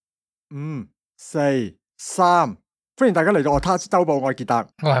5、4、3，歡迎大家嚟到OTA週報，我係傑特，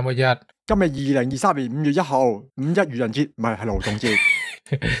我係末日。今日2023年5月1號，五一愚人節，唔係勞動節，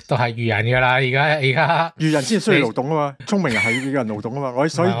都係愚人噶啦，而家愚人先需要勞動啊嘛，聰明人係要人勞動啊嘛，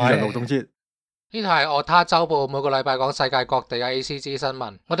所以愚人勞動節。呢度係OTA週報，每個禮拜講世界各地嘅 ACG 新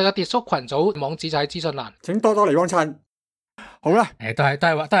聞。我哋嘅跌叔群組網址就喺資訊欄，請多多嚟幫襯。好啦，都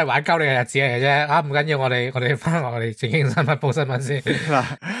係玩鳩你嘅日子嚟嘅啫。唔緊要，我哋翻我哋正經新聞報新聞先。嗱，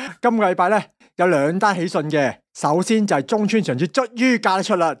今個禮拜咧有2單喜訊嘅。首先就係中村長子終於嫁得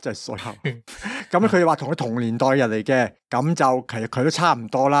出啦，就係所有咁佢話同佢同年代嘅人嚟嘅，咁就其實佢都差唔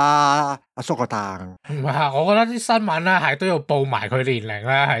多啦。阿叔個誕唔係，我覺得啲新聞咧係都要報埋佢年齡咧，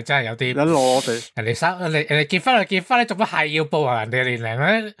係真係有啲攞地。人哋結婚就結婚，你做乜係要報人哋嘅年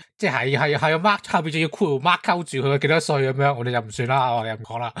齡咧？即係要 mark 後邊仲要括弧 mark 勾住佢幾多歲咁樣，我哋就唔算啦，我哋唔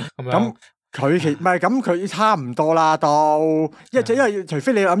講啦咁樣。咁佢唔係咁，佢差唔多啦都，因為除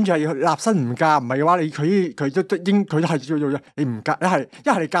非你諗住係要立身唔嫁，唔係嘅話佢都係要你唔嫁，一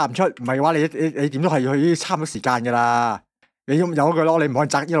係你嫁唔出，唔係嘅話你點都係要去差唔多時間噶啦。你有佢咯，你唔可以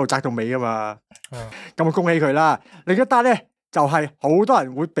一路摘到尾噶嘛。咁恭喜佢啦！另一單咧就係好多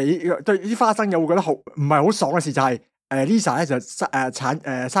人會俾對啲花生友會覺得好唔係好爽嘅事，就係Lisa 咧就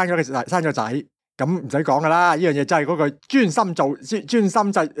生咗仔。咁唔使講噶啦，呢樣嘢真係嗰句專心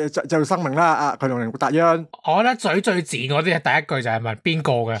就生命啦。佢同鈴木達央，我覺得嘴最賤嗰啲係第一句就係問邊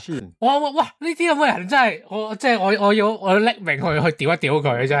個嘅。哇！呢啲咁嘅人真係我要匿名去屌一屌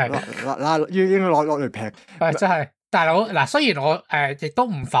佢真係。應該攞嚟劈。真係大佬嗱，雖然我亦都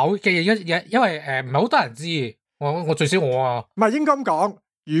唔否嘅，因為唔係好多人知，我最少我啊。唔係應該咁講，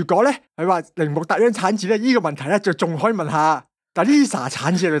如果咧佢話鈴木達央產子咧，呢個問題咧就仲可以問下。但 Lisa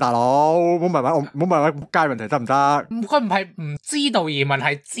產子啊，大佬，唔好問我仆街問題得唔得？佢唔係唔知道而問，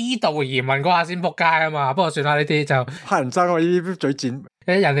係知道而問嗰下先仆街啊嘛。不過算啦，呢啲就黑人憎我呢啲嘴賤。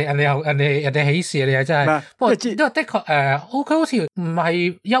人哋喜事你又真係。不過因為的確佢好似唔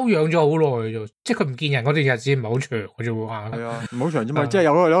係休養咗好耐啫，即係佢唔見人嗰段日子唔係好長嘅啫喎。係啊，唔好長啫嘛，即係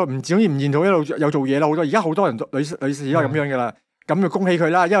有唔止好似唔見到一路有做嘢啦，好多而家好多人女士都係咁樣嘅啦。咁就恭喜佢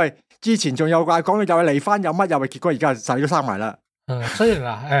啦，因為之前仲有話講到又係離婚又乜又係，結果而家仔都生埋啦。所以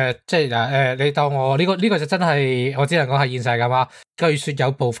嗱即係嗱你當我呢個就真係我只能講係現實㗎嘛。據說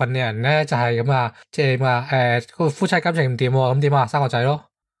有部分嘅人咧就係咁啊，即係嘛個夫妻感情唔掂喎，咁點啊，生個仔咯。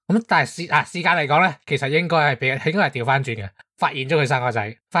咁但係時間嚟講咧，其實應該係調翻轉嘅，發現咗佢生個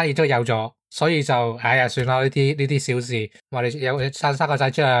仔，發現咗有咗。所以就算啦，呢啲小事，話你有生個仔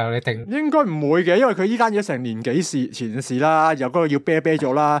出嚟，你定應該唔會嘅，因為佢依單嘢成年幾前嘅事啦，又嗰個要啤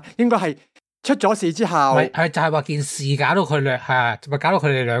咗啦，應該係出咗事之後，係就係話件事搞到佢咪搞到佢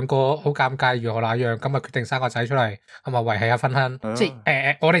哋兩個好尷尬如何那樣，咁咪決定生個仔出嚟，咁咪維繫下婚姻。即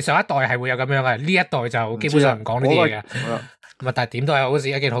係我哋上一代係會有咁樣嘅，呢一代就基本上唔講呢啲嘢嘅。但係點都係好事，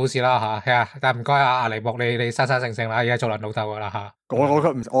一件好事啦嚇。但係唔該阿黎木，你生性啦，而家做人老豆噶啦嚇。我覺得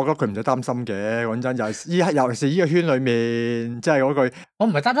佢唔使擔心嘅，講真尤其是呢個圈裏面，即係嗰句。我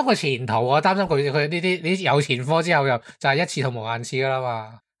唔係擔心佢前途，我擔心佢呢啲有前科之後又就係一次同無限次噶啦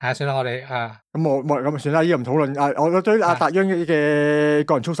嘛。算啦，我哋咁算啦，呢個唔討論。我對阿達央嘅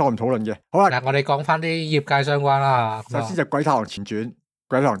個人操守唔討論嘅。好啦，我哋講翻啲業界相關啦。首先就鬼太郎前傳，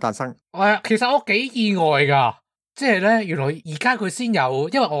鬼太郎誕生。其實我幾意外噶。即係咧，原來而家佢先有，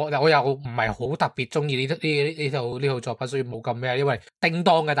因為我又唔係好特別中意呢套作品，所以冇咁咩。因為叮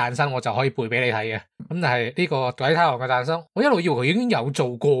當嘅誕生我就可以背俾你睇嘅。咁但係呢個鬼太郎嘅誕生，我一路以為佢已經有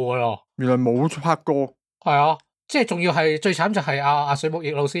做過噶咯。原來冇拍過。係啊，即係仲要係最慘就係阿水木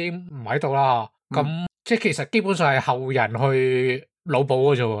翼老師唔喺度啦。咁即係其實基本上係後人去腦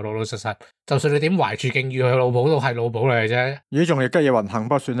補嘅啫喎，老實。就算你點懷住敬意去腦補，都係腦補嚟嘅啫。而家仲係吉野雲行，不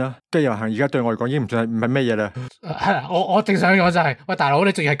過算啦。吉野雲行而家對我嚟講已經唔算係唔係咩嘢啦。我正想講就係，喂大佬，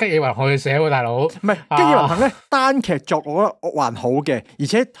你仲要係吉野雲行去寫喎，大佬。唔係吉野雲行咧，單劇作我覺得還好嘅，而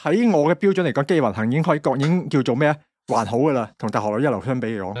且喺我嘅標準嚟講，吉野雲行已經叫做咩啊？還好噶啦，同大河內一流相比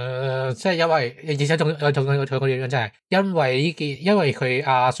嚟講。即係因為而且仲個原因真係，因為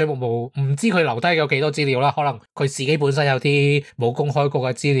佢水木冇唔知佢留低咗幾多資料啦，可能佢自己本身有啲冇公開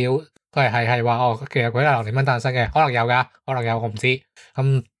過嘅資料，佢係話其實鬼太郎點樣誕生嘅，可能有噶，可能有我唔知。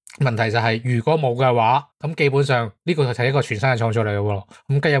咁問題就係如果冇嘅話，咁基本上呢個就係一個全新嘅創作嚟嘅喎。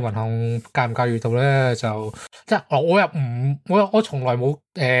咁吉野雲行介唔介意到咧？就即係我從來冇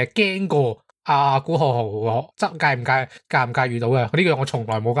驚過。古浩豪介唔介意到嘅呢個我從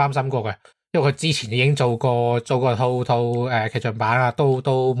來冇擔心過嘅，因為佢之前已經做過套劇場版啊，都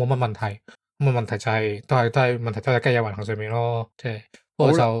冇乜問題。咁啊問題就係都係問題都係吉野雲行上面咯，即係不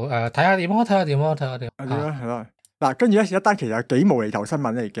過就睇下點咯。係啦。嗱，跟住咧有一單其實係幾無厘頭新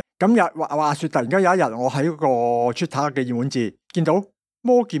聞嚟嘅。咁話說突然間有一日我喺嗰個 Twitter 嘅熱門字見到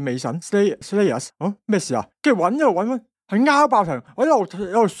魔劍美神 Slayers 咩事啊？跟住揾一路揾，係拗爆場，我一路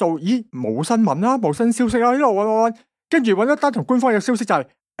掃，咦冇新聞啦，冇新消息啦，一路揾，跟住揾一單同官方嘅消息就係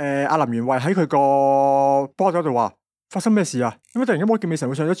阿林元慧喺佢個波嗰度話發生咩事啊？點解突然間魔劍美神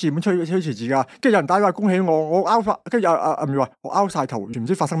會上咗字本吹詞字噶？跟住有人打電話恭喜我拗發，跟住阿林元慧我拗晒頭，完全唔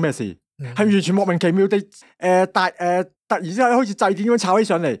知發生咩事，係完全莫名其妙地突然之間好似祭典咁樣炒起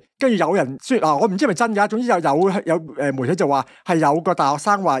上嚟，跟住有人說我唔知係咪真㗎，總之有媒體就話係有個大學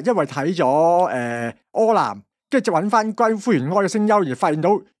生話，因為睇咗柯南，跟住就揾翻關於灰原哀嘅聲優，而發現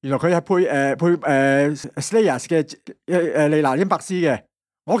到原來佢係配Slayers 嘅莉娜英白絲嘅。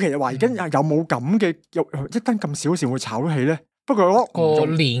我其實懷疑緊有冇咁嘅一單咁小事會炒起咧？不過個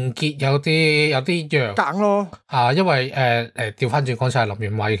連結有啲弱硬咯因為調翻轉講就係林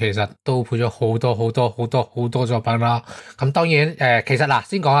元慧其實都配咗好多作品啦。咁當然其實嗱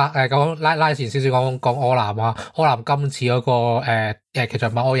先講啦，講拉前少少講柯南啊，柯南今次嗰個劇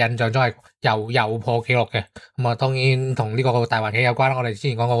場版我印象中係又破紀錄嘅。咁啊當然同呢個大環境有關啦，我哋之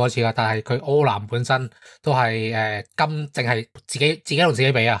前講過嗰次啦。但係佢柯南本身都係淨係自己同自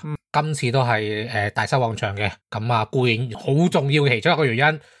己比啊。今次都係大收旺場嘅。咁啊固然好重要嘅其中一個原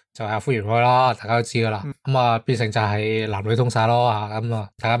因就係灰原哀啦，大家都知噶啦。咁啊變成就係男女通殺咯咁啊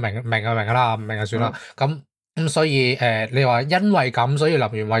大家明就明噶啦，唔明就算啦。咁所以你話因為咁所以林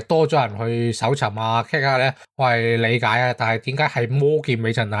元慧多咗人去搜尋check下咧，我係理解啊。但係點解係魔劍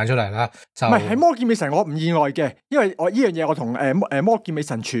美神彈出嚟咧？就唔係喺魔劍美神，我唔意外嘅，因為我呢樣嘢我同魔劍美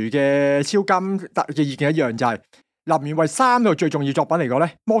神廚嘅超金嘅意見一樣，就係林元慧3套最重要作品嚟講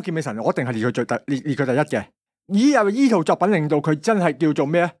咧，魔劍美神我一定係列佢第一嘅。依套作品令到佢真係叫做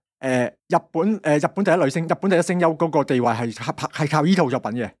咩日本第一女星，日本第一聲優嗰個地位係靠依套作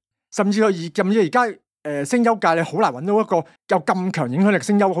品嘅。甚至而家聲優界你好難揾到一個有咁強影響力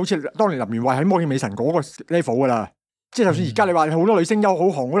聲優，好似當年林元慧喺魔劍美神嗰個 level 噶啦。即係就算而家你話好多女聲優好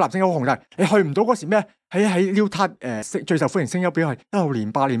紅，好多男聲優好紅，但係你去唔到嗰時咩？喺 New Type 最受歡迎聲優表係一路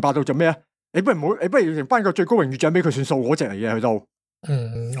連霸到做咩啊？你不如頒個最高榮譽獎俾佢算數嗰隻嚟嘅去到。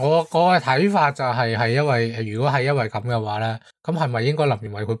我嘅睇法就係因為如果係因為咁嘅話咧，咁係咪應該林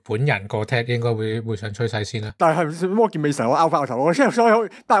元慧佢本人個 tag 應該會上趨勢先咧？但係魔劍美神我拗翻個頭，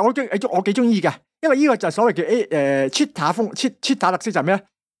但係我幾中意嘅，因為呢個就係所謂嘅Cheetah 特色就係咩咧？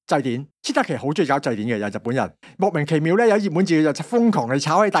祭典，Cheetah其實好中意搞祭典嘅，又係日本人莫名其妙咧有熱門字就瘋狂嚟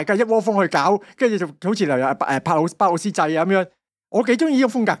炒起，大家一窩蜂去搞，跟住就好似例如巴魯斯祭咁樣。我幾中意呢個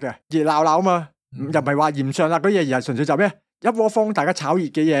風格嘅，熱鬧鬧啊嘛，又唔係話嫌上啦嗰啲嘢，而係純粹就咩一窩蜂大家炒熱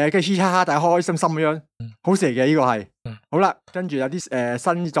嘅嘢，跟住嘻哈哈大家開開心心咁樣，好蛇嘅呢個係。好啦，跟住有啲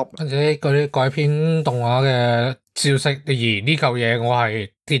新作，跟住嗰啲改編動畫嘅消息，而呢嚿嘢我係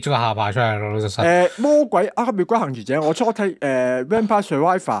跌咗個下巴出嚟咯，老實實。魔鬼妙鬼行餘者，我初睇Vampire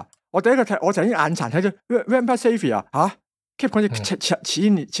Survivor， 我第一個睇我就已經眼殘睇咗 Vampire Savior keep 講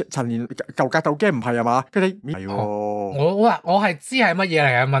隻陳年舊格鬥 game 唔係啊嘛？佢哋係喎，我係知係乜嘢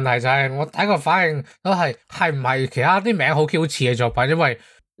嚟嘅，問題就係我第一個反應都係唔係其他啲名好 Q 似嘅作品，因為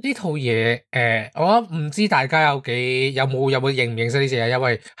呢套嘢我唔知大家有冇認唔認識呢隻嘢，因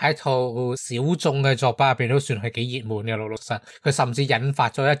為喺一套小眾嘅作品入邊都算係幾熱門嘅，老實佢甚至引發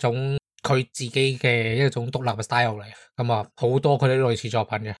咗一種佢自己嘅一種獨立嘅 style 嚟，咁啊好多佢啲類似作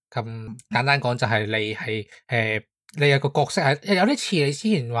品嘅。咁簡單講就係你係你有個角色係有啲似你之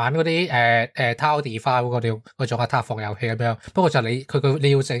前玩嗰啲Tower Defense 嗰種塔防遊戲咁樣，不過就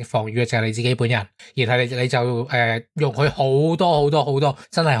你要正防禦嘅就係你自己本人，然後你就用佢好多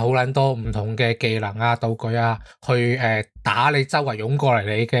真係好撚多唔同嘅技能啊道具啊去打你周圍湧過嚟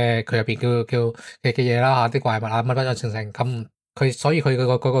你嘅佢入邊叫嘅嘢啦啲怪物啊乜乜成咁。所以佢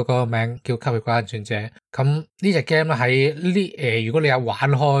個名叫吸血鬼幸存者。咁呢隻 game 咧喺如果你有玩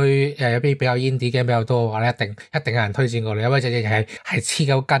開一啲比較 indie game 比較多嘅話咧，一定有人推薦過你，因為隻嘢係黐鳩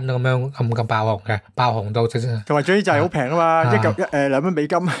筋咁樣咁爆紅嘅，爆紅到同埋最就係好平啊嘛，2蚊美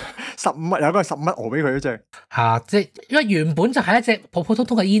金15蚊，有嗰個15蚊俾佢嗰隻。即係因為原本就係一隻普通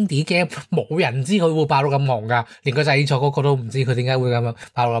嘅 indie game， 冇人知佢會爆到咁紅噶，連個製作嗰個都唔知佢點解會咁樣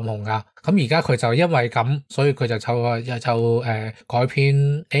爆到咁紅噶。咁而家佢就因為咁，所以佢就改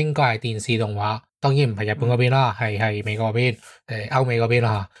編應該係電視動畫，當然唔係日本嗰邊啦，係美國嗰邊歐美嗰邊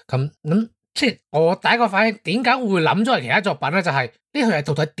啦嚇。咁即係我第一個反應，點解會諗咗係其他作品咧？就係呢套嘢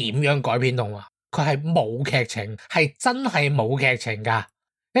到底點樣改編動畫？佢係冇劇情，係真係冇劇情㗎。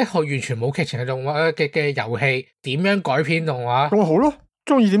一套完全冇劇情嘅動畫嘅遊戲，點樣改編動畫？咁好咯，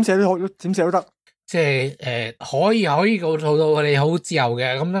中意點寫都得。即係可以做到佢哋好自由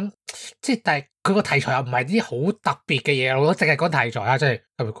嘅咁樣，即係但係佢個題材又唔係啲好特別嘅嘢，我淨係講題材啊，即係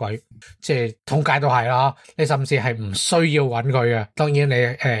特別鬼，即係通街都係啦。你甚至係唔需要揾佢嘅，當然你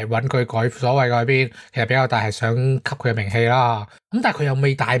揾佢所謂改編，其實比較大係想吸佢嘅名氣啦。咁但係佢又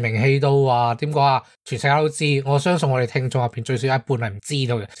未大名氣到話點講啊？全世界都知，我相信我哋聽眾入邊最少一半係唔知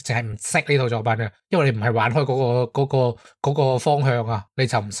道嘅，淨係唔識呢套作品嘅，因為你唔係玩開嗰個方向啊，你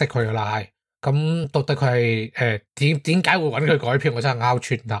就唔識佢噶啦係。咁到底佢係點解會揾佢改編？我真係拗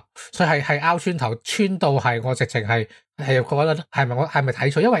穿頭，所以係拗穿頭穿到係我直情係覺得係咪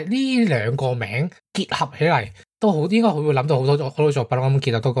睇錯？因為呢兩個名結合起嚟都好，應該佢會諗到好多作品。我咁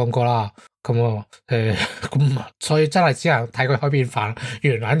結合都講過啦。咁所以真係只能睇佢開邊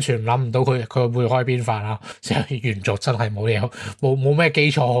飯，完全諗唔到佢會開邊飯啊！即係原作真係冇咩基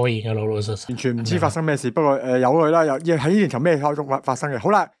礎可言嘅，老實實。完全唔知發生咩事，不過有佢啦，喺呢年頭咩發生嘅。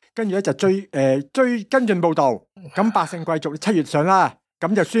好啦。跟住咧就追跟進報導，咁百勝貴族7月上啦，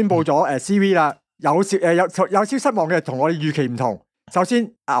咁就宣布咗CV 啦，有少失望嘅，同我哋預期唔同。首先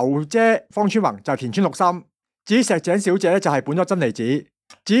牛姐方川宏就田村六心，至於石井小姐咧就係本咗真離子，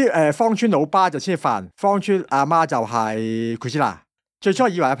至於方川老爸就千葉帆，方川阿媽就係佢斯娜。最初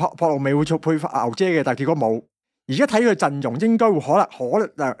以為朴璐美會配牛姐嘅，但係結果冇。而家睇佢陣容應該會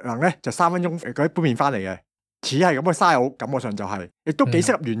可能咧就3分鐘嗰啲杯麵翻嚟嘅。似係咁嘅 style，感覺上就係、是，亦都幾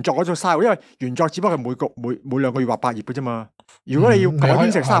適合原作嗰種 style，因為原作只不過係每2個月畫8頁嘅啫嘛。如果你要改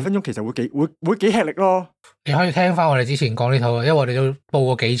編成30分鐘，其實會幾吃力咯。你可以聽翻我哋之前講呢套，因為我哋都報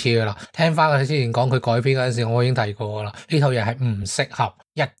過幾次噶啦。聽翻我哋之前講佢改編嗰陣時，我已經提過噶啦。呢套嘢係唔適合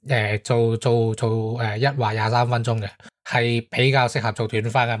做1話23分鐘嘅，係比較適合做短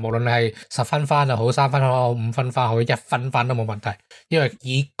番嘅。無論你係10分番又好，3分番好，5分番好，1分番都冇問題。因為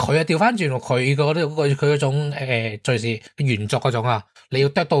以佢調翻轉佢嗰種敘事原作嗰種啊，你要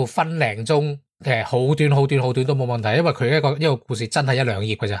得到分零鐘。好短都冇問題，因為佢一個故事真係1-2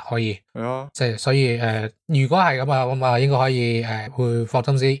頁嘅啫，可以。係啊，即係所以如果係咁啊，應該可以會放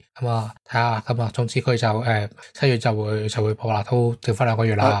心啲咁啊，睇下咁啊。總之佢就7月就會播啦，都剩翻2個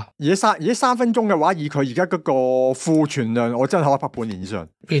月啦。而家3分鐘嘅話，以佢而家嗰個庫存量，我真係可以拍半年以上。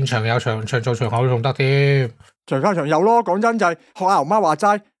變長有長做長口都仲得添，長翻長有咯。講真就係學阿牛媽話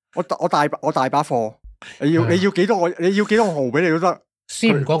齋，我大把貨，你要幾多你要幾多號俾你都得。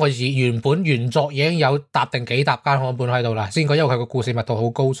先唔講佢原作已經有搭定幾搭單行本喺度啦，先講因為佢個故事密度好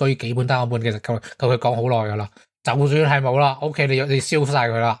高，所以幾本單行本其實夠佢講好耐噶啦。就算係冇啦 ，OK， 你燒晒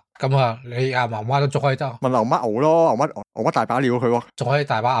佢啦，咁啊，你阿媽媽都仲可以得問牛媽熬咯，牛媽大把料佢喎，仲可以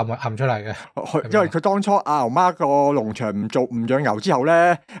大把揞出嚟嘅。因為佢當初阿牛媽個農場唔養牛之後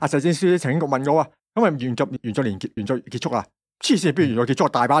咧，阿石井小姐請局問我話，咁咪原作結束啊？黐線，邊原作結束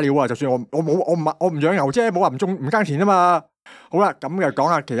大把料啊！就算我唔養牛啫，冇話唔耕田啊嘛。好啦，咁就講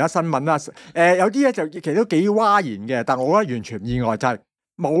下其他新聞啦。有啲咧就其實都幾嘩然嘅，但我覺得完全唔意外，就係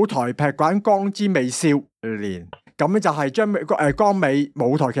舞台劇館《光之美少年》，咁咧就係將江美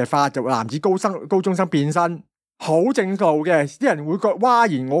舞台劇化，就男子高中生變身，好正路嘅。啲人會覺得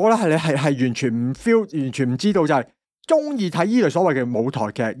嘩然，我覺得係完全唔 feel， 完全唔知道就係中意睇呢類所謂嘅舞台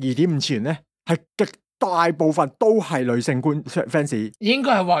劇2.5次元咧，係極大部分都係女性fans， 應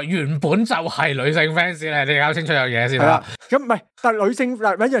該係話原本就係女性 fans 咧，你搞清楚有嘢先啦。咁唔係，但係女性一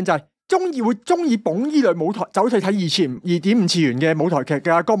樣就係中意捧呢類舞台，走去睇2.5次元嘅舞台劇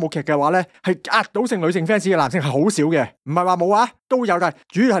嘅歌舞劇嘅話咧，係壓倒性女性 fans 嘅，男性係好少嘅，唔係話冇啊，都有，但係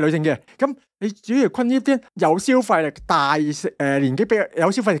主要係女性嘅。咁你主要昆呢啲有消費力大年紀比較有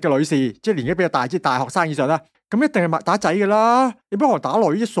消費力嘅女士，即係年紀比較大，即係大學生以上啦，咁一定係打仔噶啦，你不可能打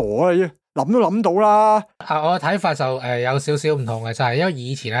女，傻啊！諗都諗到啦。我嘅睇法就有少少唔同嘅，就係因為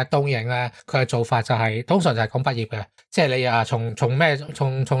以前咧東映咧佢嘅做法就係通常就係講畢業嘅，即係你啊從呢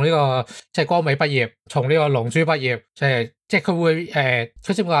個即係光美畢業，從呢個龍珠畢業，即係佢會佢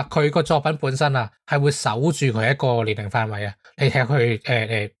知唔知話佢個作品本身啊係會守住佢一個年齡範圍啊。你睇下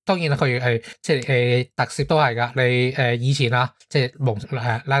佢當然佢即係特攝都係噶。你以前啊即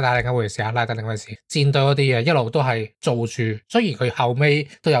係拉打另一回事啊，拉打另一回事，戰隊嗰啲嘢一路都係做住。雖然佢後尾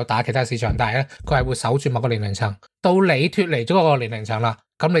都有打其他市場，但係咧佢係會守住某個年齡層。到你脫離咗嗰個年齡層啦，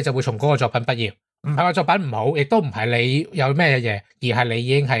咁你就會從嗰個作品畢業。唔係話作品唔好，亦都唔係你有咩嘢，而係你已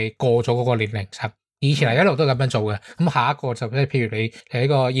經係過咗嗰個年齡層。以前係一路都咁樣做嘅，咁下一個就譬如你係一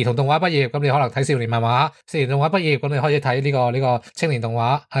個兒童動畫畢業，咁你可能睇少年漫畫；少年動畫畢業，咁你可以睇呢個青年動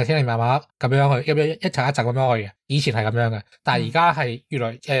畫、青年漫畫咁樣去，一層一層咁樣去嘅。以前係咁樣嘅，但係而家係原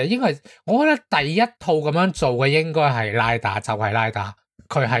來應該係，我覺得第一套咁樣做嘅應該係拉打，就係拉打，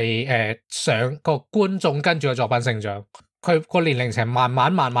佢係想個觀眾跟住個作品成長。佢個年齡層慢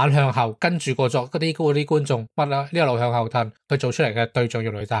慢向後，跟住嗰啲觀眾乜啦，呢一路向後褪，佢做出嚟嘅對象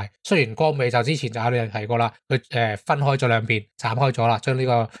越嚟越大。雖然光尾就之前就有人提過啦，佢分開咗兩邊，斬開咗啦，將呢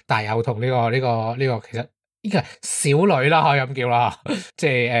個大友同呢個其實呢個係小女啦，可以咁叫啦，即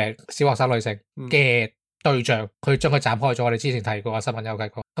係小學生女性嘅對象，佢將佢斬開咗。我哋之前提過新聞有計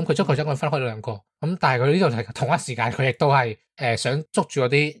過，咁佢將佢分開咗兩個，咁但係佢呢度係同一時間，佢亦都係想捉住嗰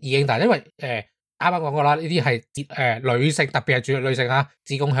啲已經大，因為啱啱講過啦，呢啲係女性，特別係主力女性啊，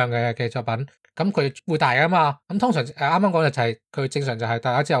子宮向嘅作品，咁佢會大噶嘛。咁通常啱啱講就係佢正常就係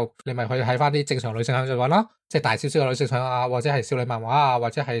大家之後，你咪去睇翻啲正常女性向作品啦，即係大少少嘅女性向啊，或者係少女漫畫啊，或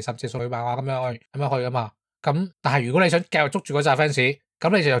者係甚至少女漫畫咁樣去噶嘛。咁但係如果你想繼續捉住嗰紮 fans，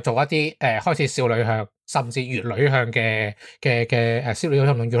咁你就做一啲開始少女向，甚至越女向嘅少女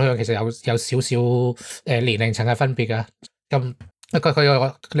向同越女向其實有少少年齡層嘅分別嘅。咁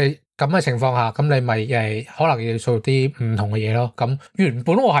你咁嘅情況下，咁你咪可能要做啲唔同嘅嘢咯。咁原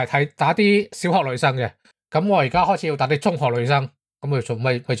本我係打啲小學女生嘅，咁我而家開始要打啲中學女生，咁咪做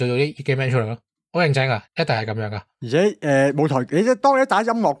咗啲 game man 出嚟咯。好認真噶，一定係咁樣噶。而且舞台，當你打音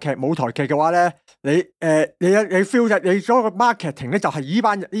樂劇、舞台劇嘅話咧，你 feel 就你嗰個 marketing 咧就係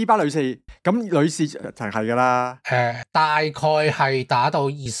呢班女士，咁女士就係噶啦。大概係打到二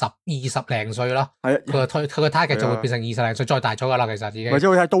十零歲咯。係佢個 target 就會變成20零歲，再大咗噶啦，其實已經。或者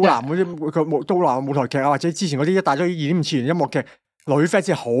好似刀男嗰啲刀男舞台劇啊，或者之前嗰啲大咗2.5次元音樂劇。女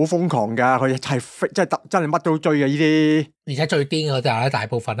fans 好瘋狂噶，佢係真係乜都追嘅呢啲，而且最癲嗰啲咧，大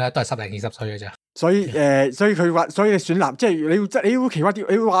部分咧都係10零20歲嘅啫。所以佢話，所以你選男，即係你要奇怪啲，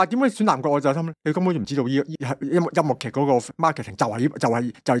你話點解選男角我就心，你根本就唔知道音樂劇嗰個 marketing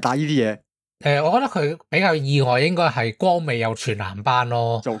就係打呢啲嘢。我覺得佢比較意外，應該係光尾有全男班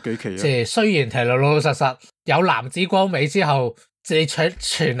咯，就幾奇啊！即係雖然係老老實實有男子光尾之後。你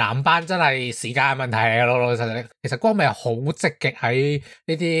全男班真係時間嘅問題嚟嘅，老老實實。其實光尾係好積極喺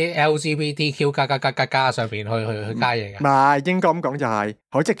呢啲 LGBTQ 加上邊去加嘢嘅。唔係，應該咁講就係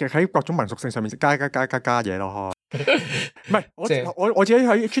好積極喺各種民屬性上面加嘢咯。唔係我自己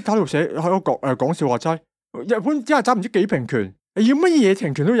喺 Twitter 度寫喺個講笑話齋，日本一日爭唔知幾平權。你要乜嘢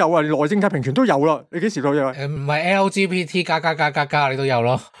平權都有啊，連內政界平權都有啦。你幾時到有啊？唔係 LGBT 加你都有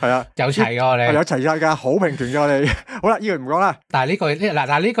咯。係啊，有齊噶我哋。有齊晒噶，好平權噶我哋。好啦，呢句唔講啦。但係呢句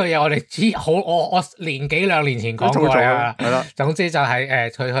嘢我哋我年幾兩年前講過啦。係啦。總之就係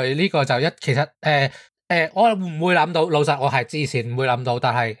佢呢個就其實我唔會諗到，老實我係之前唔會諗到，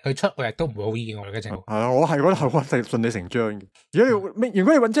但係佢出我亦都唔會好意外嘅情況。係啊，我係覺得係順理成章嘅。如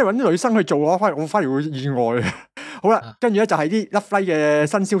果你揾啲女生去做嘅話，我反而會意外。好啦，跟住咧就係啲 LoveLive 嘅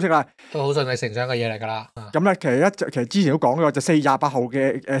新消息啦，都好順理成章嘅嘢嚟噶啦。咁咧其實之前都講過，就4月28號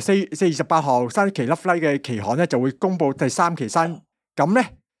嘅4月28號新一期 LoveLive 嘅期刊咧就會公布第3期新。咁咧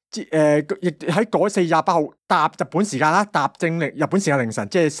亦喺嗰4月28號搭日本時間啦，搭正日本時間凌晨，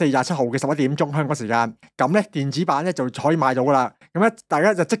即係4月27號嘅11點鐘香港時間。咁咧電子版咧就可以買到噶啦。咁咧大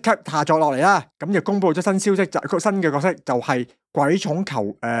家就即刻下載落嚟啦。咁就公布咗新消息，新嘅角色就係鬼塚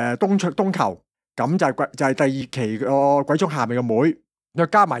球東球。咁就係第2期個鬼塚夏美個妹，再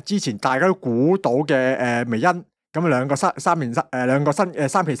加埋之前大家都估到嘅微恩，咁兩個三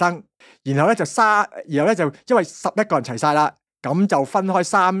期生，然後咧就因為11個人齊晒啦，咁就分開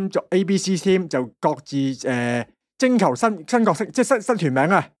3組 ABC team，就各自徵求新角色，即係新團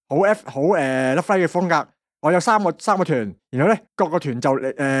名啊，好 LoveLive 嘅風格。我有三個團，然後咧各個團就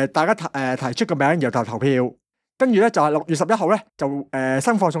大家提出個名，然後投票。跟住咧就係6月11號咧就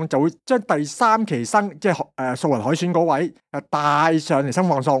新放送就會將第3期生即係素雲海選嗰位帶上嚟新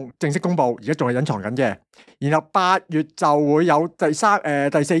放送，正式公布，而家仲係隱藏緊嘅。然後8月就會有第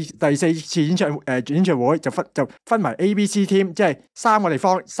四次演唱會，就分埋 ABC team，即係3個地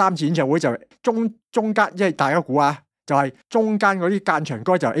方3次演唱會，就中間即係大家估啊，就係中間嗰啲間場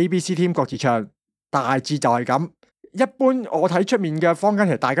歌就 ABC team 各自唱，大致就係咁。一般我睇出面嘅坊間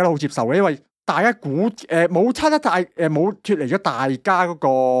其實大家都好接受嘅，因為大家估冇差得太冇脫離咗大家嗰個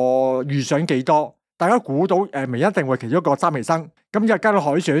預想幾多，大家估到微一定會其中一個3期生，咁就加到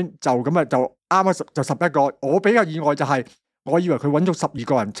海選就咁啊，就啱啱就11個。我比較意外就係，我以為佢揾咗12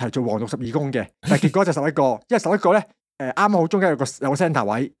個人齊做黃道12宮嘅，但係結果就11個，因為11個咧啱啱好中間有個 center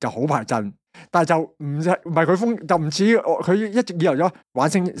位就好排陣，但係就唔係佢風，就唔似佢一直以來咗玩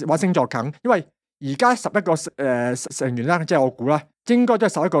星座梗，因為而家11個成員啦，即係我估啦。應該都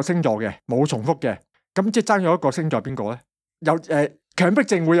係11個星座嘅，冇重複嘅。咁即係爭咗一個星座邊個咧？有強迫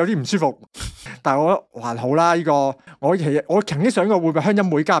症會有啲唔舒服，但係我覺得還好啦。呢個我曾經想過會唔會鄉音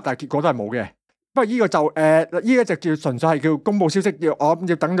會加入，但係結果都係冇嘅。不過呢個就呢個就叫純粹係叫公佈消息，我諗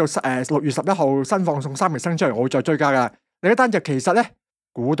要等到6月11號新放送3期生出嚟，我會再追加噶。另一單就其實咧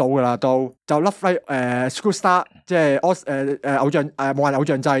估到噶啦，就 LoveLive School Star 即係偶像無限偶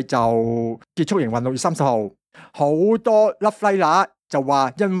像制就結束營運6月30號，好多 LoveLive 就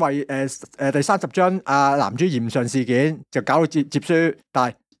話因為第30章男主嫌上事件就搞到接書，但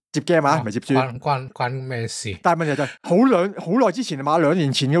係接 game 唔係接書，關咩事？但係問題就係好耐之前啊嘛，2年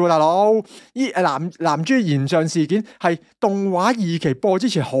前嘅喎，大佬。男主嫌上事件係動畫2期播之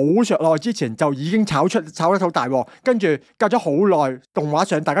前好耐之前就已經炒得好大鑊，跟住隔咗好耐動畫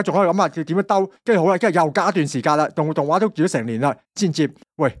上，大家仲可以諗下點樣兜，跟住好啦，跟住又隔一段時間啦，動畫都做咗成年啦先接。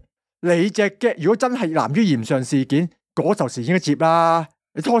喂，你隻 game 如果真係男主嫌上事件嗰陣時應該接啦，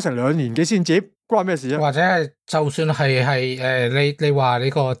你拖成2年幾先接？關咩事啊？或者係就算係你話你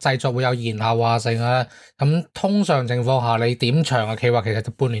個製作會有延後啊成啊，咁通常情況下你點長嘅企劃其實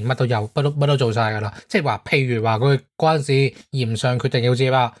就半年乜都有，乜都做晒噶啦。即係話譬如話佢嗰陣時嫌上決定要接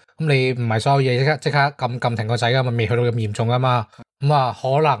啦，咁你唔係所有嘢即刻撳停個掣噶嘛，未去到咁嚴重噶嘛。咁啊可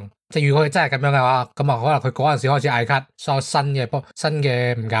能即係如果佢真係咁樣嘅話，咁啊可能佢嗰陣時開始嗌 cut，所有新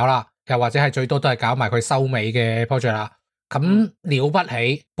嘅唔搞啦，又或者係最多都係搞埋佢收尾嘅 project 啦。咁了不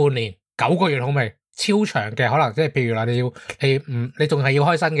起半年。9個月好未？超長嘅可能即係譬如啦，你仲係要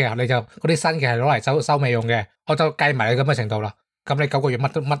開新嘅，你就嗰啲新嘅係攞嚟收尾用嘅，我就計埋你咁嘅程度啦。咁你9個月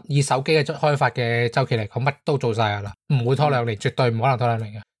乜以手機嘅開發嘅周期嚟講，乜都做晒噶啦，唔會拖2年，絕對唔可能拖2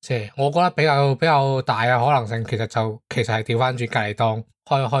年嘅。即係我覺得比較大嘅可能性，其實係調翻轉隔離檔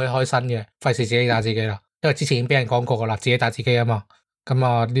開新嘅，費事自己打自己啦。因為之前已經俾人講過噶啦，自己打自己啊嘛。咁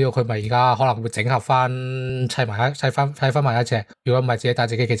啊，呢個佢咪而家可能會整合翻砌翻埋一隻。如果唔係自己打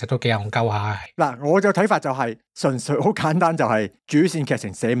自己，其實都幾戇鳩下。嗱，我嘅睇法就係純粹好簡單，就係主線劇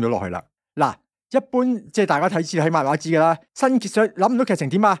情寫唔到落去啦。嗱，一般即係大家睇漫畫知噶啦，新劇想諗唔到劇情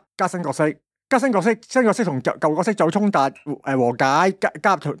點啊？加新角色同舊角色做衝突，和解，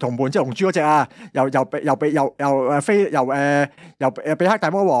加入同伴，即係龍珠嗰隻啊，又比克大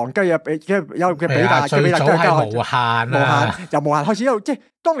魔王，跟住比大，最早係無限由無限開始，即係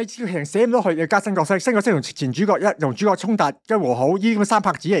當你劇情寫唔到去，你加新角色同前主角同主角衝突，跟住和好，呢啲咁嘅3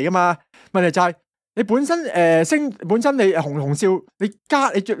拍子嚟噶嘛。問題就係你本身你紅少，你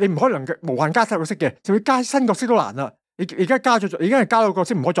唔可能無限加新角色嘅，就要加新角色都難啦。你而家加咗，已經係加到角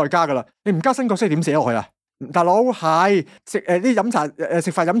色唔可以再加噶啦。你唔加新角色點寫落去啊？大佬係啲飲茶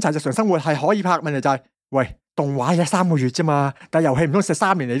食飯飲茶日常生活係可以拍，問題就係喂，動畫有3個月啫嘛，但係遊戲唔通寫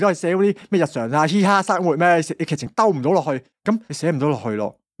3年嚟都係寫嗰啲咩日常啊嘻哈生活咩？你劇情兜唔到落去，咁你寫唔到落去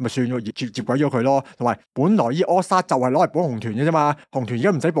咯，咪算咗接軌咗佢咯。同埋本來呢 Allstar 就係攞嚟捧紅團嘅啫嘛，紅團而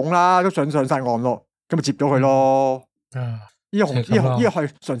家唔使捧啦，都上晒岸咯，咁咪接咗佢咯。呢個係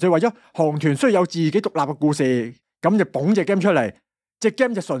純粹為咗紅團需要有自己獨立嘅故事。咁就捧隻 game 出嚟，隻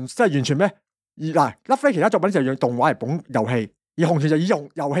game 就純即係完全咩？嗱，LoveLive其他作品就用動畫嚟捧遊戲，而紅團就以用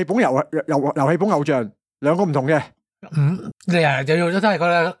遊戲捧遊戲捧偶像，兩個唔同嘅。你又都係覺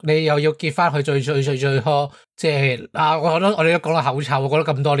得你又要結翻佢最初，即係我覺得我哋都講到口臭，我覺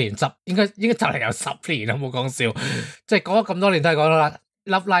得咁多年應該就嚟有10年啦，冇講笑。即係講咗咁多年都係講啦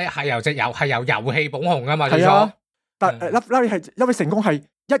，LoveLive係由遊戲捧紅噶嘛，最初。但LoveLive係因為成功係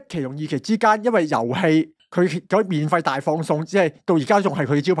1期同2期之間，因為遊戲。佢免費大放送，即係到而家仲係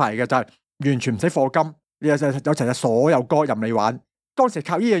佢嘅招牌嘅，就係完全唔使課金，你有齊晒所有歌任你玩。當時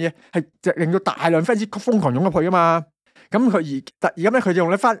靠呢樣嘢係令到大量 fans 瘋狂湧入去噶嘛。咁佢而家咧，佢就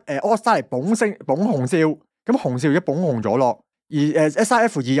用翻Allstar嚟捧紅少，咁紅少而家捧紅咗咯。而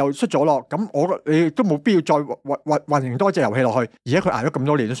SIF2又出咗咯，咁你都冇必要再運營多隻遊戲落去。而家佢捱咗咁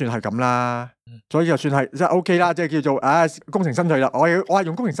多年都算係咁啦，所以就算係即係 OK 啦，即係叫做功成身退啦。我係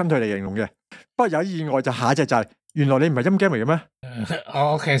用功成身退嚟形容嘅。不過有意外就下一隻就係原來你唔係陰 game 嚟嘅咩？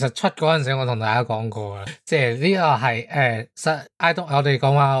我其實出嗰陣時我同大家講過啦，即係呢個係我哋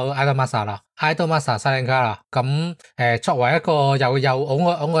講話 Idolmaster 啦 ，Idolmaster 西領卡啦。咁作為一個又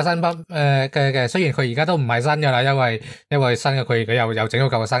拱個新筆嘅，雖然佢而家都唔係新嘅啦，因為新嘅佢而家又整咗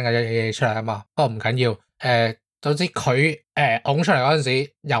嚿新嘅嘢出嚟啊嘛。不過唔緊要，總之佢拱出嚟嗰陣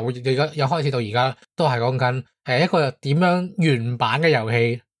時，由開始到而家都係講緊一個點樣原版嘅遊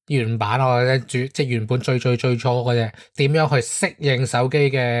戲。原版我覺得即係原本最初嗰隻點樣去適應手機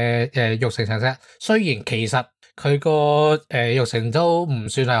嘅育成程式。雖然其實佢個育成都唔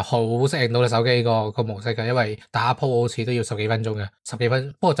算係好適應到你手機個模式嘅，因為打鋪好似都要10幾分鐘嘅10幾分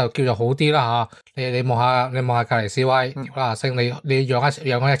鐘，不過就叫做好啲啦嚇。你望下隔離 CY 啦星，你養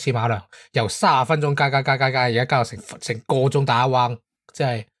開一次馬良，由30分鐘加，而家加到成個鐘打一彎，即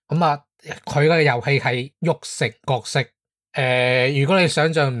係咁啊！佢嘅遊戲係育成角色。如果你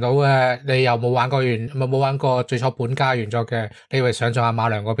想象唔到嘅，你又冇玩過最初本家原作嘅，你會想象下馬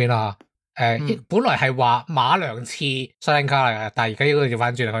良嗰邊啦。本來係話馬良似西領卡嚟嘅，但係而家應該調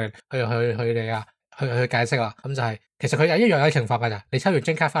翻轉去去解釋啦。咁就係其實佢有一樣嘅情況㗎咋，你抽完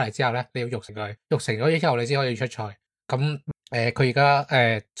晶卡翻嚟之後咧，你要育成佢，育成咗之後你先可以出賽。咁佢而家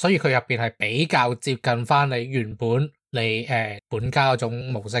所以佢入邊係比較接近翻你原本你本家嗰種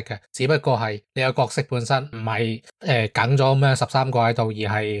模式嘅，只不過係你個角色本身唔係梗咗咩13個喺度，而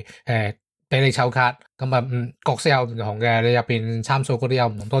係俾你抽卡。咁啊角色有唔同嘅，你入邊參數嗰啲有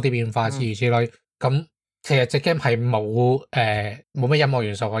唔同，多啲變化諸如此類。咁其實隻 game 係冇咩音樂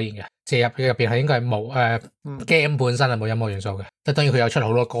元素可言嘅，即係入邊係應該係冇game 本身係冇音樂元素嘅，即係當然佢有出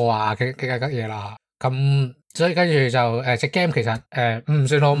好多歌啊，幾嘢啦。咁所以跟住就隻 game 其實唔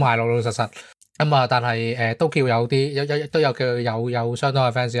算好賣，老實實咁啊，但係都叫有啲都有叫有相當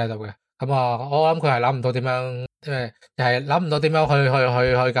嘅 fans 喺度嘅。咁啊，我諗佢係諗唔到點樣，又係諗唔到點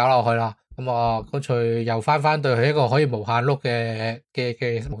樣去搞落去啦。咁啊，乾脆又翻對佢一個可以無限碌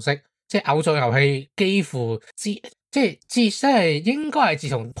嘅模式，即係偶像遊戲幾乎即係應該係自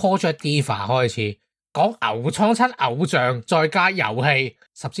從 Project Diva 開始講創親偶像再加遊戲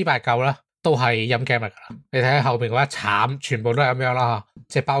10之8九啦。都係音 game 嚟噶啦，你睇下後邊嗰一慘，全部都係咁樣啦，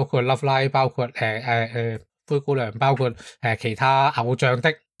即係包括 LoveLive， 包括灰姑娘，包括其他偶像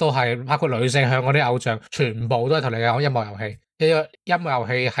的，都係包括女性向嗰啲偶像，全部都係同你講音樂遊戲。呢個音樂遊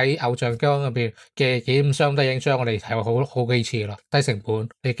戲喺偶像game入邊嘅幾咁相對已經將我哋睇好幾次啦，低成本，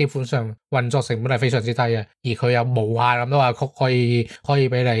你基本上運作成本係非常之低嘅，而佢有無限咁多嘅曲可以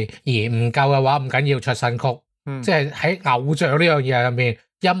俾你，而唔夠嘅話唔緊要出新曲，即係喺偶像呢樣嘢入面。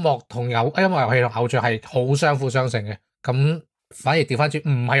音樂遊戲同偶像係好相輔相成嘅，咁反而調翻轉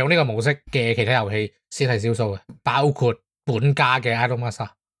唔係用呢個模式嘅其他遊戲先係少數嘅，包括本家嘅 Idolmaster，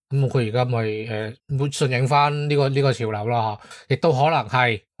 咁佢而家咪會順應翻呢個潮流啦嚇，亦都可能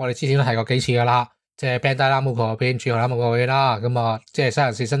係我哋之前都提過幾次噶啦，即係 Bandai Namco 嗰邊、主流 Namco 嗰邊啦，咁啊即係新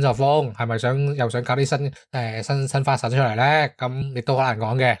人事新作風，係咪又想搞啲新花神出嚟咧？咁亦都好難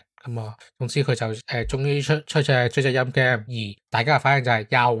講嘅。咁啊，總之佢就終於出隻音 game， 而大家嘅反應就係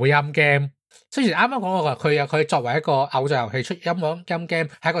又音 game。雖然啱啱講過佢作為一個偶像遊戲出音 game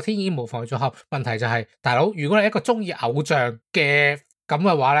係一個天衣無縫嘅組合，問題就係大佬，如果你係一個中意偶像嘅咁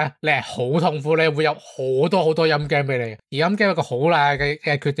嘅話咧，你係好痛苦，你會有好多音 game 俾你。而音 game 一個好大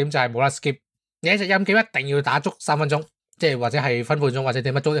嘅缺點就係冇得 skip， 你一隻音 game 一定要打足3分鐘，即係或者係分半鐘或者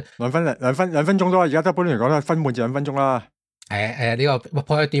點乜鐘兩分鐘都，而家一般嚟講都係分半至2分鐘啦。呢個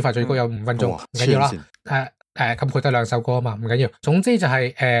Project Diva 最高有5分鐘，唔緊要啦。咁佢得2首歌啊嘛，唔緊要。總之就係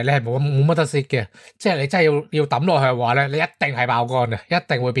你係冇乜得 skip 嘅，即係你真係要抌落去嘅話咧，你一定係爆肝嘅，一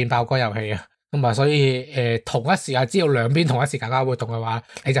定會變爆肝遊戲啊。咁啊，所以同一時間只要兩邊同一時間搞活動嘅話，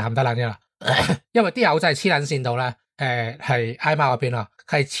你就冚得撚嘅啦。因為啲友真係黐撚線到咧，係 iMac 嗰邊啊，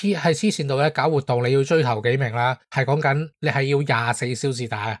係黐線到咧搞活動，你要追頭幾名啦，係講緊你係要24小時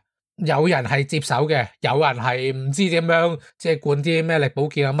打。有人係接手嘅，有人係唔知點樣，即係灌啲咩力寶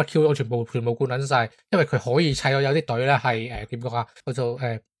劍啊乜 Q 都全部灌撚晒，因為佢可以砌到有啲隊咧係點講啊？叫做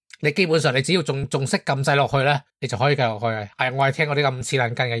你基本上你只要仲識撳掣落去咧，你就可以繼續落去嘅。係我係聽過啲咁黐撚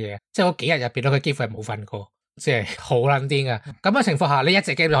筋嘅嘢，即係嗰幾日入邊咧，佢幾乎係冇瞓過，即係好撚癲嘅。咁嘅情況下，你一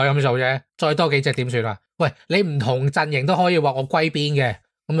隻 game 就可以咁做啫，再多幾隻點算啊？喂，你唔同陣營都可以話我歸邊嘅，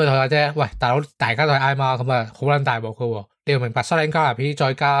咁你睇下啫。喂，大佬大家都係挨嘛，咁啊好撚大鑊噶喎。你要明白 Silent Guardian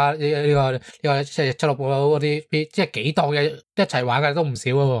再加呢個即係765嗰啲，即係幾檔嘢一齊玩嘅都唔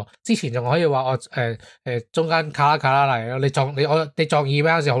少喎。之前仲可以話我中間卡啦嚟，你撞2嗰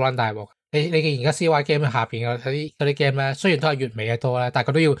陣時好撚大鑊。你見而家 CY game 下邊嗰啲 game 咧，雖然都係月尾嘅多咧，但係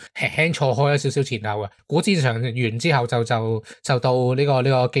佢都要輕錯開咗少少前後嘅。古戰場完之後就到呢個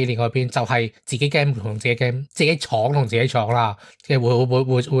紀念嗰邊，就係自己 game 同自己 game， 自己廠同自己廠啦，即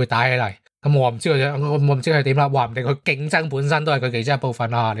係會打起嚟。咁我唔知我唔知佢點啦，話唔定佢競爭本身都係佢其中一部分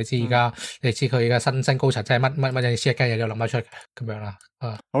啦。你知而家，你知佢而家新高層真係乜嘢黐一間嘢都諗得出咁樣啦。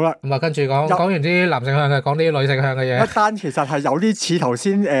好啦，咁啊跟住講完啲男性向嘅，講啲女性向嘅嘢。一單其實係有啲似頭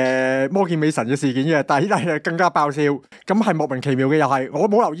先魔劍美神嘅事件嘅，但係呢單係更加爆笑，咁係莫名其妙嘅又係，我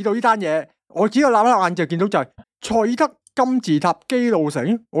冇留意到呢單嘢，我只有立一眼就見到就係賽德金字塔基路城，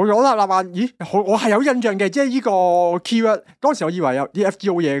我立眼，咦，我係有印象嘅，即係呢個 keyword， 當時我以為有啲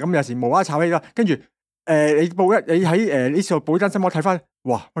FGO 嘢，咁有時無啦啦炒起啦，跟住你喺呢度報單新聞睇翻，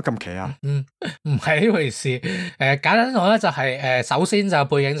哇，乜咁奇啊？唔係呢回事，簡單講咧就係首先就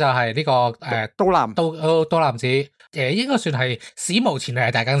背景就係呢個刀男子，應該算係史無前例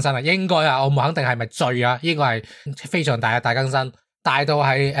係大更新啦，應該啊，我唔肯定係咪最啊，應該係非常大嘅大更新。大到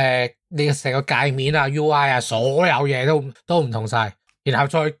係你成個界面啊 UI 啊所有嘢都唔同晒，然後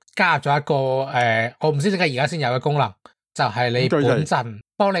再加入咗一個我唔知點解而家先有嘅功能，就係你本陣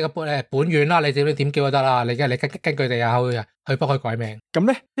幫你個本院啦，你點叫都得啦，你根據地啊去幫佢改名。咁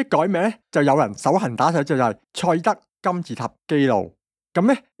咧一改名咧就有人手痕打上就係賽德金字塔基路。咁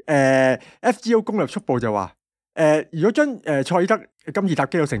咧 FGO 攻略速報就話如果將塞爾德金字塔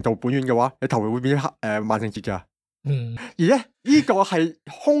基到成道本丸嘅話，你頭會變萬聖節㗎。而咧呢個係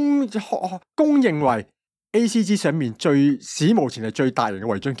公認為 ACG 上面史無前例最大型嘅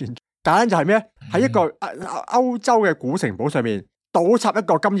違章建築。簡單就係咩咧？喺一個歐洲嘅古城堡上面倒插一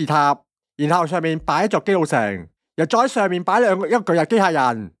個金字塔，然後上面擺一座基路城，又再喺上面擺一個巨日機械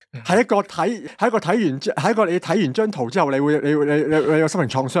人。係一個你睇完張圖之後，你有心靈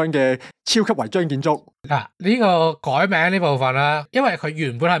創傷嘅超級違章建築。嗱，呢個改名呢部分啦，因為佢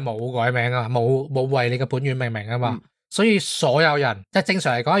原本係冇改名啊，冇為你嘅本院命名啊嘛，所以所有人即係正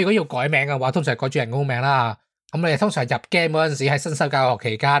常嚟講，如果要改名嘅話，通常係改住人工名啦。咁你哋通常入 game 嗰陣時，喺新手教學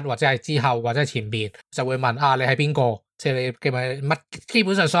期間，或者係之後，或者係前邊，就會問你係邊個？即係你嘅咪乜？基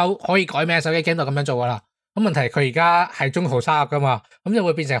本上所有可以改名嘅手機 game 都咁樣做噶啦。咁問題佢而家係中途生噶嘛，咁就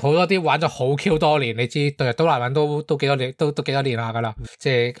會變成好多啲玩咗好 Q 多年，你知對日都難玩都幾多年，都幾多年下噶啦。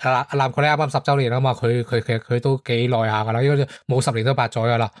即係阿藍佢咧啱啱10週年啊嘛，佢其實佢都幾耐下噶啦，應該冇10年都8咗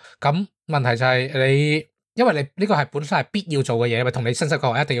噶啦。咁問題就係你，因為你呢個係本身係必要做嘅嘢，咪同你新手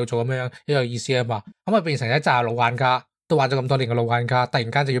教學一定要做咁樣呢個意思啊嘛。咁啊變成一紮老玩家都玩咗咁多年嘅老玩家，突然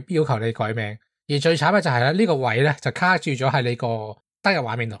間就要求你改名，而最慘嘅就係咧呢個位咧就卡住咗喺你個登入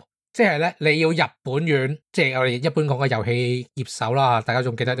畫面度。即係咧，你要入本院，即係我哋一般講嘅遊戲頁手啦。大家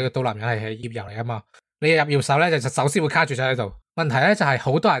仲記得呢個刀男人係頁遊嚟啊嘛？你入頁手咧，就首先會卡住咗喺度。問題咧就係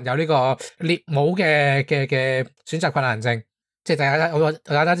好多人有呢個獵巫嘅選擇困難症，即係大家好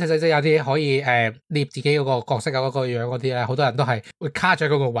簡單即係有啲可以獵自己嗰個角色嗰個樣嗰啲咧，好多人都係會卡咗喺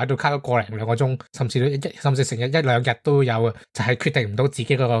嗰個位度卡咗個零兩個鐘，甚至成日一兩日都有嘅，就係決定唔到自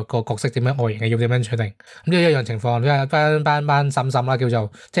己個角色點樣外形嘅，要點樣決定。咁呢一樣情況，呢班嬸嬸啦，叫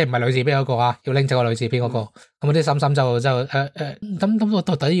做即係唔係女字邊嗰個啊，要拎走個女字邊嗰個。咁啲嬸嬸就咁我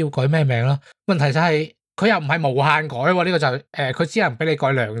到底要改咩名啦？問題就係佢又唔係無限改喎，呢個就佢只能俾你改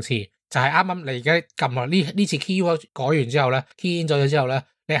2次。就係啱啱你而家撳落呢次 key 改完之後咧 key in 咗之後咧，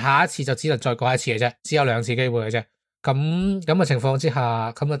你下一次就只能再改一次嘅啫，只有2次機會嘅啫。咁嘅情況之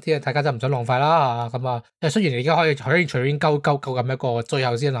下，咁啲大家就唔想浪費啦。咁啊，雖然你而家可以隨便鳩咁一個，最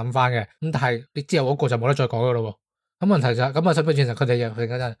後先諗翻嘅。咁但係你之後嗰個就冇得再改噶咯喎。咁問題就係咁啊，想變成佢哋又佢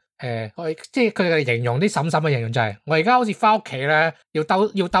嗰陣即係佢哋形容啲嬸嬸嘅形容就係我而家好似翻屋企咧，要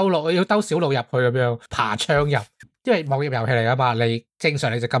兜小路入去咁樣爬窗入。因為網頁遊戲嚟噶嘛，你正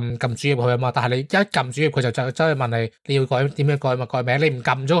常你就撳主頁去啊嘛，但係你一撳主頁佢就走去問你要改點樣改咪改名，你唔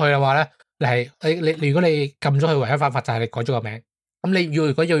撳咗佢嘅話咧，你如果你撳咗佢唯一方法就係你改咗個名，咁你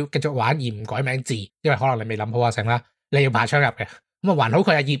如果要繼續玩而唔改名字，因為可能你未諗好啊成啦，你要爬窗入嘅，咁啊還好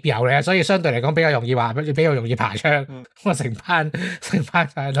佢係頁遊嚟啊，所以相對嚟講比較容易爬窗，咁啊成班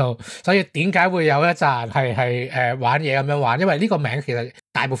就喺度，所以點解會有一紮係玩嘢咁樣玩？因為呢個名其實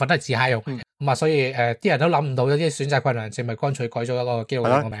大部分都係自嗨用。咁啊，所以啲人都諗唔到一啲選擇困難症，咪乾脆改咗一個基路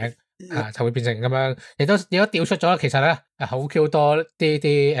城個名，就會變成咁樣。亦都調出咗，其實咧好 Q 多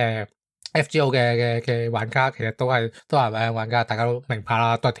啲FGO 嘅玩家，其實都係玩家，大家都明白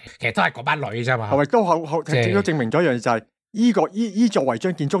啦。其實都係嗰班女啫嘛。係咪都好正都證明咗一樣嘢就係依座違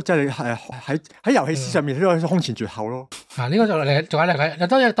章建築，即係喺遊戲史上面呢個空前絕後咯。呢個仲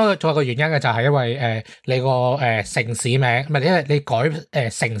有個原因嘅就係因為你個城市名，唔係因為你改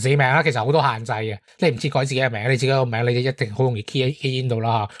城市名啦，其實好多限制嘅。你唔知改自己嘅名，你自己個名你一定好容易 key in 到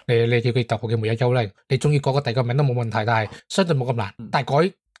啦嚇。你叫佢讀嘅每一幽靈，你中意改個第二個名都冇問題，但係相對冇咁難。但係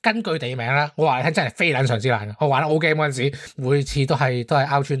改根據地名啦，我話你聽真係非撚常之難。我玩 O game 嗰陣時，每次都係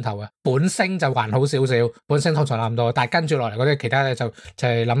拗穿頭嘅。本星就還好少少，本星通常諗唔到，但係跟住落嚟嗰啲其他咧就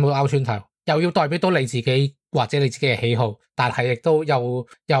係諗到拗穿頭，又要代表到你自己或者你自己嘅喜好，但係亦都又唔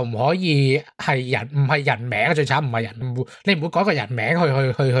可以係人，唔係人名，最慘唔係人，你唔會改個人名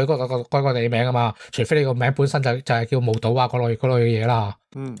去改個地名啊嘛，除非你個名本身就係叫墓島啊嗰類嘅嘢啦。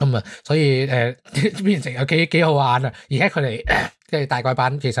咁啊，所以變成有幾好玩啊！而且佢哋即係大改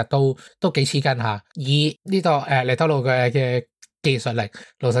版，其實都幾黐筋下。以呢個利多路嘅技術力，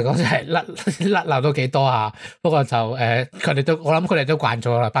老實講真係甩漏都幾多下。不過就我諗佢哋都慣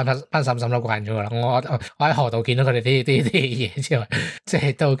咗啦，班嬸嬸都慣咗啦。我喺河道見到佢哋啲嘢之後，即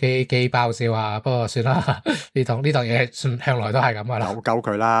係都幾爆笑啊。不過算啦，呢檔嘢向來都係咁噶啦。扭鳩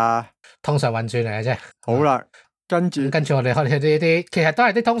佢啦，通常運轉嚟嘅啫。好啦。跟住我哋啲，其實都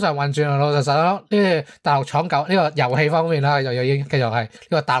係啲通常運轉啊，老實實咯。呢個大陸廠狗呢個遊戲方面啦，又已經繼續係呢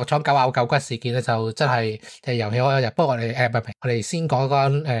個大陸廠狗咬狗骨事件咧，就真係遊戲開一日。不過我哋先講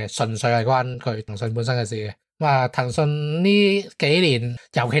嗰純粹係關佢騰訊本身嘅事嘅。咁啊，騰訊呢幾年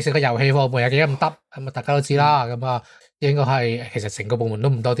尤其是個遊戲部門有幾咁得，咁啊大家都知啦。咁啊應該係其實成個部門都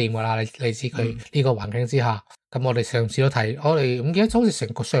唔多掂噶啦。你知佢呢個環境之下。咁我哋上次都提，我哋唔記得好似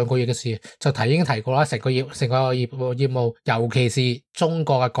上個月嘅事就已經提過啦。成個業務，尤其是中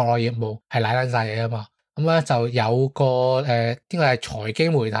國嘅國內業務係瀨撚晒嘢啊嘛。咁咧就有個呢個係財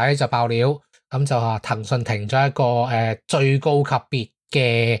經媒體就爆料，咁就話騰訊停咗一個最高級別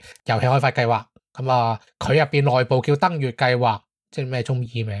嘅遊戲開發計劃。咁啊，佢入邊內部叫登月計劃，即係咩中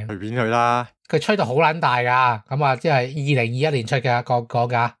意名？隨便佢啦。佢吹到好撚大噶，咁啊，即係2021年出嘅講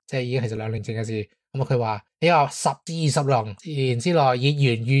噶，即係已經其實2年前嘅事。咁啊，佢話呢個10至20年之內以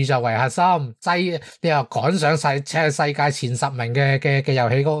元宇宙為核心，呢個趕上世界前10名嘅遊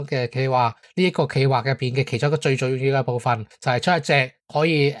戲嘅企劃。呢一個企劃入邊嘅其中一個最重要嘅部分，就係出一隻可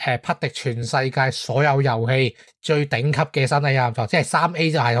以匹敵全世界所有遊戲最頂級嘅新體驗作，即係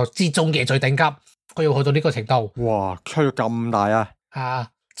3A 就係之中嘅最頂級。佢要去到呢個程度。哇，吹到咁大啊！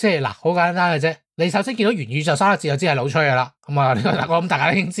即係嗱，好簡單嘅啫。你首先見到元宇宙3個字就知係老吹噶啦。咁啊，呢個我諗大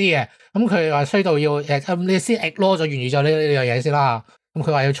家都已經知嘅。咁佢話吹到要你先 ignore 咗元宇宙呢樣嘢先啦。咁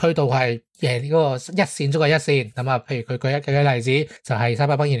佢話要吹到係呢個一線中嘅一線。咁啊，譬如佢舉一個例子就係《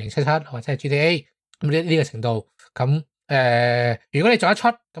cyberpunk 2077》或者係 GTA 咁呢個程度。咁如果你做得出，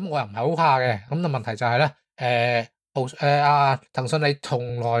咁我又唔係好怕嘅。咁問題就係咧，騰訊你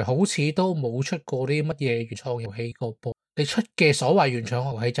從來好似都冇出過啲乜嘢原創遊戲個噃。你出嘅所謂原創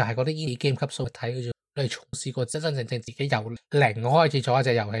遊戲就係嗰啲 indie game 級數睇嘅啫，你從試過真正自己由零開始做一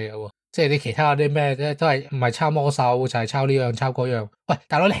隻遊戲嘅喎，即係你其他嗰啲咩咧都係唔係抄魔獸就係抄呢樣抄嗰樣。喂，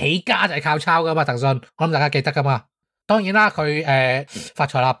大佬你起家就係靠抄噶嘛，騰訊我諗大家記得噶嘛。當然啦，佢發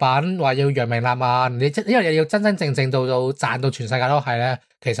財立品話要揚名立萬，你因為要真正到賺到全世界都係咧，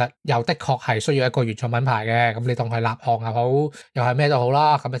其實又的確係需要一個原創品牌嘅。咁你當係立項又好，又係咩都好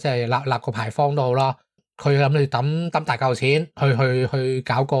啦，咁啊即係立個牌坊都好啦。佢諗住抌大嚿錢去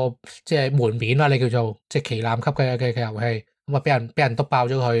搞個即係門面啦，你叫做即係旗艦級嘅遊戲，咁啊俾人篤爆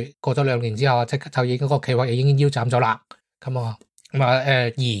咗佢，過咗2年之後，即刻就已經個企劃已經腰斬咗啦。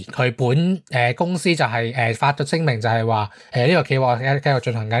而佢本公司就係發咗聲明，就係話呢個企劃繼續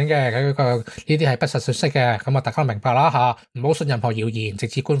進行緊嘅，呢啲係不實消息嘅，咁啊大家都明白啦嚇，唔好信任何謠言，直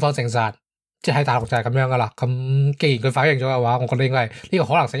至官方證實。即係喺大陸就係咁樣噶啦。咁既然佢否認咗嘅話，我覺得應該係呢個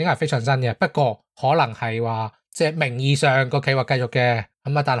可能性應該係非常真嘅。不過可能係話即係名義上個企劃繼續嘅，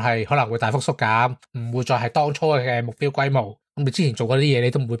咁啊但係可能會大幅縮減，唔會再係當初嘅目標規模。咁你之前做嗰啲嘢，你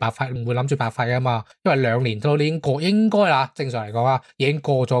都唔會諗住白費噶嘛。因為2年都已經過，應該啦，正常嚟講啊，已經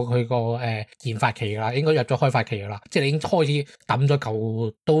過咗佢個研發期噶啦，應該入咗開發期噶啦。即係你已經開始抌咗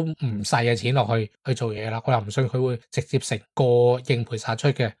嚿都唔細嘅錢落去做嘢啦。我又唔信佢會直接成個應賠殺出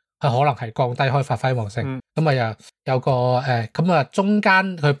嘅。佢可能係降低開發揮望性，咁啊又有個咁啊中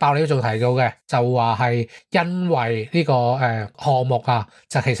間佢爆料仲提到嘅，就話係因為呢個項目啊，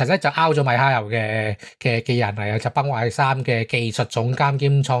就其實咧就拗咗米哈遊嘅人嚟啊，就崩壞3嘅技術總監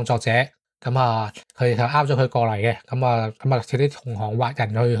兼創作者。咁啊，佢就拗咗佢過嚟嘅，咁啊，似啲同行挖人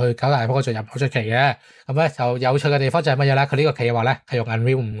去搞大波，就入好出奇嘅。咁咧就有趣嘅地方就係乜嘢咧？佢呢個企劃咧係用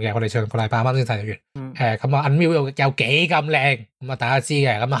Unreal 5嘅，我哋上個禮拜啱先睇完。咁啊 Unreal 有幾咁靚，咁啊大家知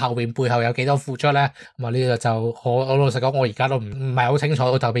嘅。咁啊後邊背後有幾多付出咧？咁啊呢個就我老實講，我而家都唔係好清楚，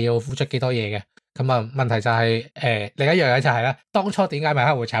後邊要付出幾多嘢嘅。咁啊問題就係另一樣嘢就係咧，當初點解米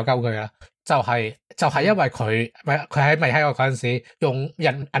哈會炒鳩佢啊？就係因為佢喺米哈遊嗰陣時用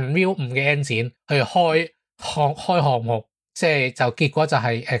Unreal 5嘅 engine 去開項目，即係就結果就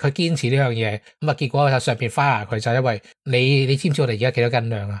係佢堅持呢樣嘢，咁啊結果就上邊 fire 佢，就因為你知唔知我哋而家幾多斤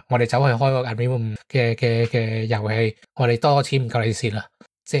量啊？我哋走去開個 Unreal 5嘅遊戲，我哋多錢唔夠你蝕啦。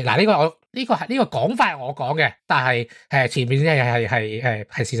即係嗱呢個講法係我講嘅，但係前面啲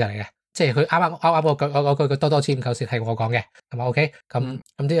係事實嚟嘅。即係佢啱我句多錢唔夠蝕係我講嘅，係咪 OK？咁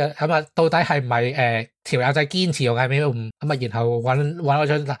啲咁啊，到底係唔係條友仔堅持用係咩？咁啊，然後揾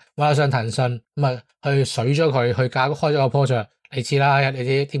我上騰訊咁啊，去水咗佢，去開咗個 project。你知啦，你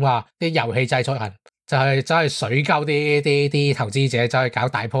知點話啲遊戲製作人就係走去水溝啲投資者，走去搞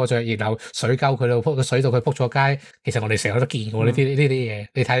大 project，然後水溝佢到水到佢撲咗街。其實我哋成日都見過呢啲嘢。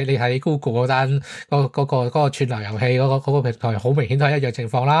你睇 Google 嗰單嗰個串流遊戲嗰個平台，好明顯都係一樣情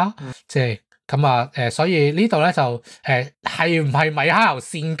況啦。即係咁啊，所以呢度咧就係唔係米哈遊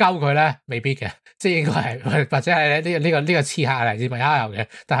善鳩佢咧？未必嘅，即係應該係或者係呢個刺客嚟自米哈遊嘅，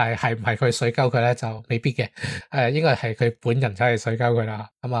但係唔係佢水鳩佢咧就未必嘅。應該係佢本人走去水鳩佢啦。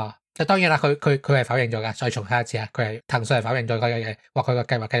咁啊。當然啦，佢係否認咗嘅。再重申一次啊，佢係騰訊係否認咗嗰樣嘢，話佢個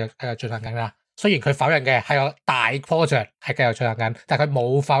計劃繼續進行緊啦。雖然佢否認嘅係個大 project 係繼續進行緊，但係佢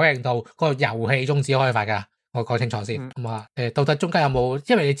冇否認到嗰個遊戲終止開發㗎。我講清楚先。咁啊，到底中間有冇？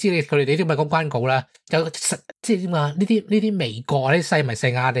因為你知佢哋呢啲咁嘅公關稿咧，有即係點啊？呢啲美國呢啲細眉細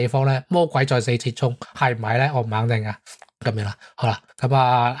眼嘅地方咧，魔鬼在細節中係唔係咧？我唔肯定啊。咁樣啦，好啦，咁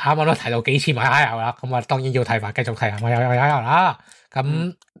啊啱啱都提到幾次買蝦油啦，咁啊當然要提埋，繼續提下買蝦油啦。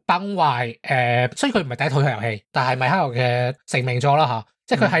咁崩壞雖然佢唔係第一套遊戲，但係米哈遊嘅成名作啦嚇，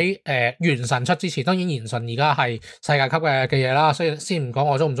即係佢喺原神出之前，當然原神而家係世界級嘅嘢啦，所以先唔講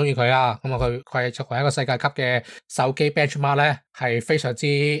我中唔中意佢啦。咁啊佢係作為一個世界級嘅手機 benchmark 咧，係非常之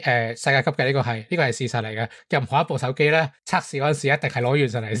世界級嘅，呢個係事實嚟嘅。任何一部手機咧測試嗰陣時，一定係攞原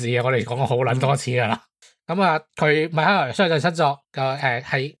神嚟試嘅，我哋講過好撚多次噶啦。咁啊佢米哈遊相對新作嘅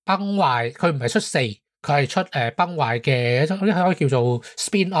係崩壞，佢唔係出4。佢係出崩壞嘅一種，可以叫做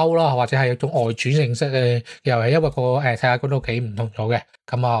spin out 啦，或者係一種外傳形式嘅遊戲，因為個世界觀都幾唔同咗嘅。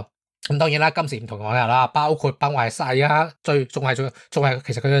咁當然啦，今時唔同往日啦，包括崩壞曬啊，仲係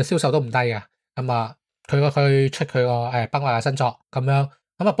其實佢嘅銷售都唔低嘅。佢出佢個崩壞嘅新作咁樣。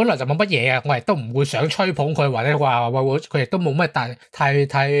咁啊，本來就冇乜嘢啊，我亦都唔會想吹捧佢，或者話佢亦都冇乜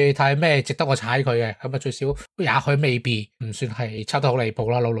太咩值得我踩佢嘅。咁啊，最少也許未必唔算係抄得好離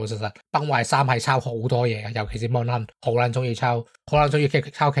譜啦，老實。崩壞3係抄好多嘢嘅，尤其是 Mon 好撚中意抄，好撚中意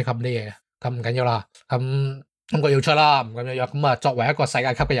抄劇咁啲嘢嘅。咁唔緊要啦，咁佢要出啦，唔咁樣。咁啊，作為一個世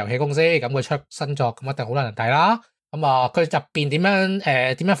界級嘅遊戲公司，咁佢出新作，咁一定好多人睇啦。咁啊，佢入邊點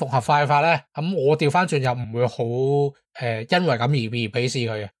樣複合化法咧？咁我調翻轉又唔會好因為咁而鄙視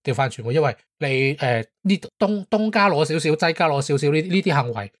佢嘅。調翻轉，因為你呢東加攞少少，西加攞少少呢啲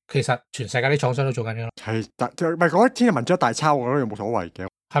行為，其實全世界啲廠商都做緊嘅咯。係，唔係講天下文章大抄，我覺得又冇所謂嘅。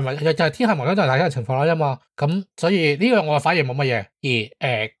係咪？就係天下文章大抄嘅情況啦啫嘛。咁所以呢個我反而冇乜嘢。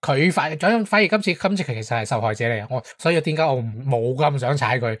而佢反而今次其實係受害者嚟嘅。所以點解我冇咁想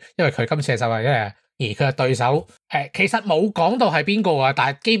踩佢？因為佢今次係受害者嚟嘅。而佢嘅對手，其實冇講到係邊個啊，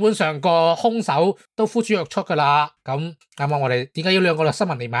但係基本上個兇手都呼之欲出噶啦。咁啱啱我哋點解要兩個新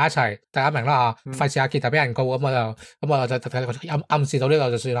聞連埋一齊？大家明啦嚇，費事阿傑特俾人告咁就暗示到呢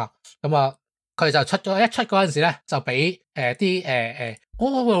個就算啦。咁啊，佢就一出嗰陣時咧，就俾我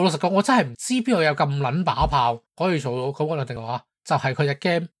老實講，我真係唔知邊度有咁撚把炮可以做到咁樣定嘅話，就係佢隻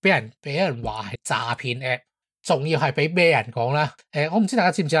game 俾人話係詐騙 app。仲要係俾咩人講咧？我唔知大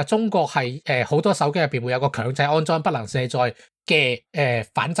家知唔知啊？中國係好多手機入邊會有個強制安裝不能卸載嘅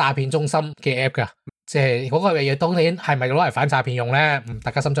反詐騙中心嘅 app 噶，即係嗰個嘢當然係咪攞嚟反詐騙用咧？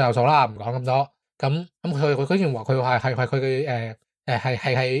大家心中有數啦，唔講咁多。咁佢竟然話佢係佢嘅係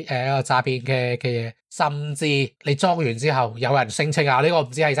一個詐騙嘅嘢，甚至你裝完之後有人聲稱啊，呢個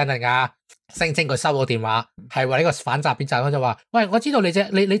唔知係真定假。聲稱佢收到電話，係話呢個反詐騙集團就話：喂，我知道你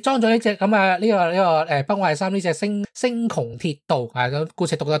裝咗呢隻咁啊呢個崩壞3呢隻星穹鐵道啊，咁姑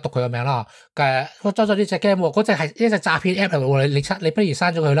且讀佢個名啦。我裝咗呢隻 game，嗰隻係一隻詐騙 app 嚟喎，你不如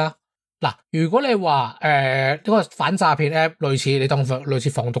刪咗佢啦。嗱，如果你話呢個反詐騙 app 你當類似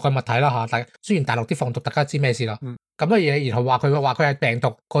防毒嘅物體啦嚇，但雖然大陸啲防毒大家知咩事啦，咁嘅嘢，然後話佢係病毒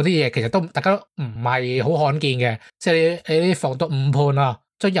嗰啲嘢，其實都大家都唔係好罕見嘅，即係你啲防毒誤判啊。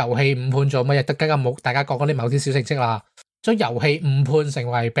將遊戲誤判做乜嘢？得更加冇大家講嗰啲某啲小成績啦。將遊戲誤判成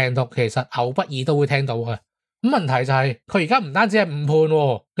為病毒，其實偶不爾都會聽到嘅。咁問題就係佢而家唔單止係誤判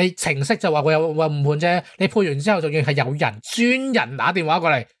喎，你程式就話佢有誤判啫。你判完之後，仲要係有人專人打電話過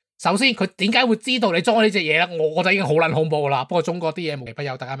嚟。首先佢點解會知道你裝咗呢隻嘢咧？我覺得已經好撚恐怖啦。不過中國啲嘢無奇不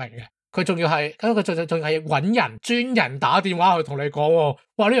有，大家明嘅。佢仲要係揾人專人打電話去同你講喎。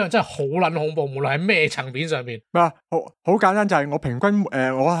哇！呢樣真係好撚恐怖，無論喺咩層面上面。咩啊？好簡單就係我平均我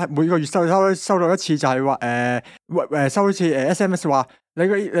係每個月收到一次就係話收一次SMS 話你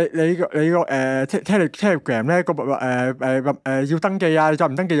個 Telegram 咧個要登記啊，你再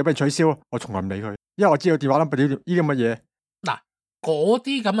唔登記就俾人取消。我從來唔理佢，因為我知道電話 number 呢啲咁嘅嘢。嗱，嗰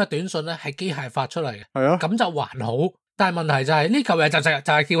啲咁嘅短信咧係機械發出嚟嘅，係啊，咁就還好。但係問題就係呢嚿嘢就係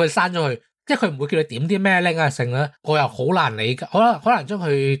叫佢刪咗佢，即係佢唔會叫你點啲咩 link 啊成咧，我又好難理解，好難將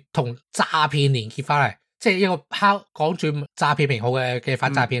佢同詐騙連結翻嚟，即係一個講住詐騙名號嘅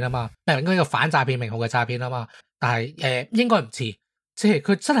反詐騙啊嘛，應該一個反詐騙名號嘅詐騙啊嘛，但係應該唔似，即係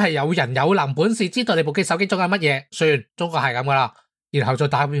佢真係有人有能本事知道你部手機裝緊乜嘢，算中國係咁噶啦，然後再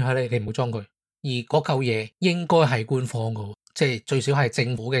打俾佢你唔好裝佢，而嗰嚿嘢應該係官方噶，即係最少係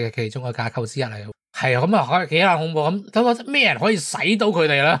政府嘅其中嘅架構之一嚟。係啊，咁啊，可以幾難恐怖咁。咁咩人可以使到佢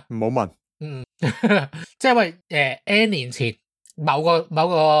哋咧？唔好問。即係因為N 年前某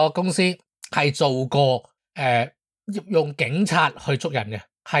個公司係做過用警察去捉人嘅，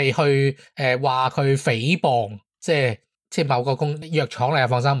係去話佢誹謗，即係某個藥廠嚟啊，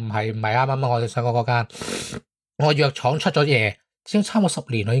放心，唔係啱啱我哋上過嗰間，我藥廠出咗嘢。已經差唔多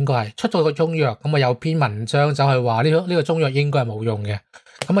10年啦，應該係出咗個中藥，咁啊有篇文章就係話呢個中藥應該係冇用嘅，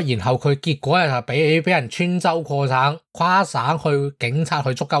咁啊然後佢結果係俾人穿州過省，跨省去警察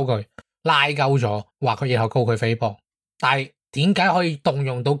去捉鳩佢，拉鳩咗，話佢然後告佢誹謗，但係點解可以動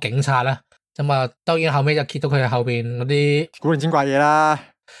用到警察咧？咁啊，當然後尾就揭到佢後邊嗰啲古靈精怪嘢啦，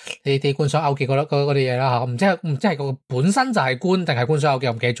啲官商勾結嗰啲嘢啦嚇，唔知係個本身就係官定係官商勾結，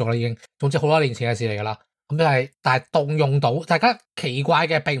我唔記得咗啦已經。總之好多年前嘅事嚟㗎啦。咁但係動用到大家奇怪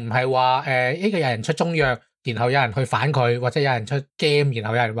嘅並唔係話呢個有人出中藥，然後有人去反佢，或者有人出 game，然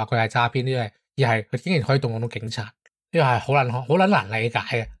後有人話佢係詐騙呢啲，而係佢竟然可以動用到警察，呢個係好撚難理解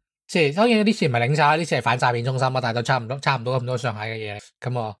嘅。即係當然呢次唔係領查，呢次係反詐騙中心啊，但係都差唔多咁多上下嘅嘢，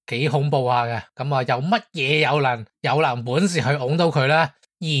咁啊幾恐怖下嘅。咁啊有乜嘢有能本事去擁到佢咧？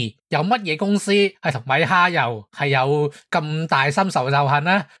而有乜嘢公司係同米哈遊係有咁大深仇仇恨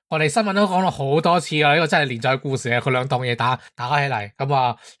咧？我哋新聞都講咗好多次啦，呢個真係連載故事啊！佢兩檔嘢打開起嚟，咁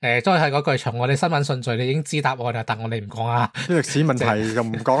啊都係嗰句，從我哋新聞順序你已經知答案啦，但我哋唔講啊。啲歷史問題就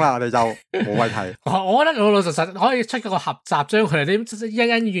唔講啦，我哋就冇謂提。我覺得老實實可以出個合集，將佢哋啲恩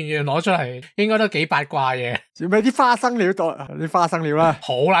恩怨怨攞出嚟，應該都幾八卦嘢。咪啲花生料多，啲花生料啦，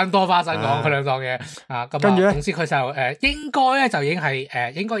好撚多花生講佢兩檔嘢啊！咁跟住咧，總之佢就應該咧就已經係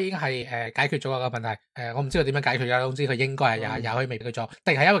解決咗個問題。我唔知道點樣解決㗎，總之佢應該係也可以未俾佢做，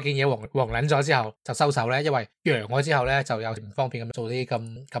定係因為件嘢黃撚咗之後就收手咧？因為揚咗之後咧就有唔方便咁做啲咁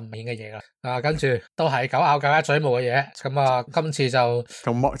明顯嘅嘢啦。跟住都係狗咬狗一嘴毛嘅嘢。咁啊，今次就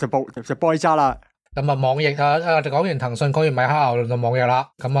就波渣啦。咁啊，網易就講完騰訊，講完米哈遊，輪到網易啦。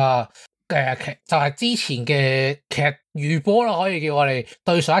咁啊就係之前嘅劇預播啦，可以叫我哋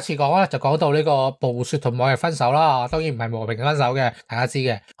對上一次講啦，就講到呢個暴雪同網易分手啦。當然唔係和平分手嘅，大家知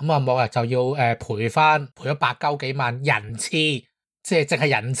嘅。咁啊，網易就要賠咗8幾萬人次，即係淨係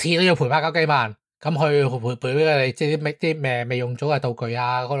人次都要賠8幾萬。咁去賠俾佢哋，即係啲未用咗嘅道具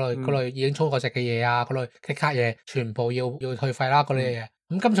啊，嗰類已經充過值嘅嘢啊，嗰類嘅卡嘢，全部要退費啦，嗰啲嘢。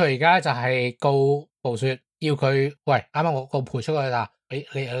咁今次而家就係告暴雪，要佢喂，啱啱我個賠出去啦。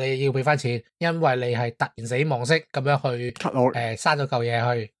你要俾翻錢，因為你係突然死亡式咁樣去刪咗嚿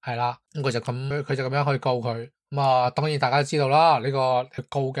嘢去，係啦，咁佢就咁樣去告佢。咁啊，當然大家都知道啦，呢個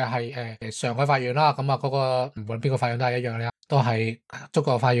告嘅係上海法院啦。咁啊，嗰個唔管邊個法院都係一樣嘅，都係中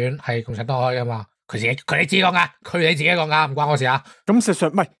國法院係共產黨開噶嘛。佢哋自己講噶，佢哋自己講噶，唔關我事啊。咁實上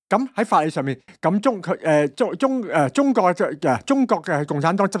唔係，咁喺法理上面，咁中國嘅共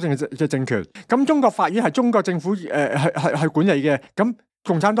產黨執政嘅政權，咁中國法院係中國政府係管理嘅，咁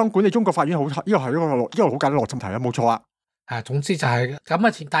共產黨管理中國法院好，呢個係一個好簡單邏輯題啊，冇錯啊。總之就係咁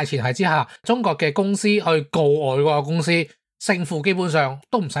嘅大前提之下，中國嘅公司去告外國嘅公司，勝負基本上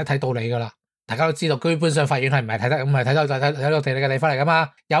都唔使睇道理噶啦。大家都知道，基本上法院係唔係睇得，唔係睇到地理嘅地方嚟噶嘛？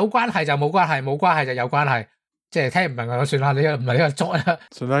有關係就冇關係，冇關係就有關係。即係聽唔明就算啦，呢個唔係呢個中，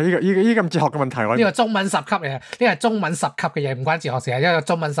算啦，呢個咁哲學嘅問題，呢個中文10級嘅，呢個係中文10級嘅嘢，唔關哲學事，係一個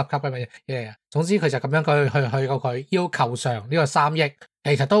中文10級嘅嘢。總之佢就咁樣去告佢要求償呢個3億，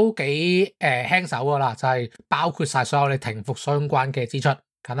其實都幾輕手噶啦，就係包括晒所有你停服相關嘅支出。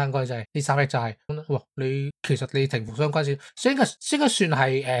簡單講就係呢3億就係，其實你停服相關應該算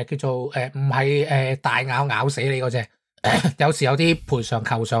係叫做唔係大咬死你嗰隻。有時有啲賠償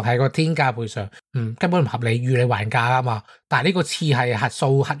求償係個天價賠償，根本唔合理，預你還價啊嘛。但係呢個次係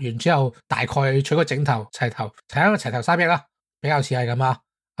核完之後，大概取個整頭齊頭3億啦，比較似係咁啊。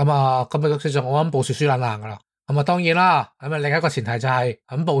咁其實我諗暴雪輸硬噶啦。咁啊當然啦，咁啊另一個前提就係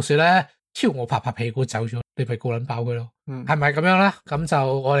咁暴雪咧，超我拍屁股走咗，你咪告撚爆佢咯。係咪咁樣咧？咁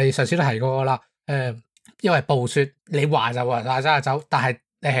就我哋上次都提過啦。因為暴雪你話就話走，但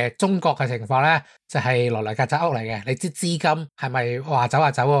係中國嘅情況咧，就係來嚟曱甴屋嚟嘅。你知資金係咪話走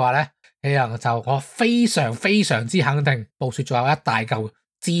嘅話咧？我非常非常之肯定，暴雪仲有一大嚿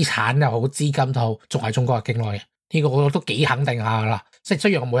資產又好，資金都好，仲喺中國嘅境內嘅。呢個我都幾肯定下啦。即係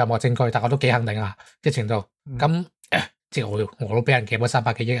雖然我冇任何證據，但我都幾肯定下嘅程度。咁即係我都俾人夾咗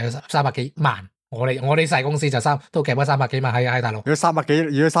300幾萬。我哋細公司就都夾咗300幾萬喺大陸。如果300幾，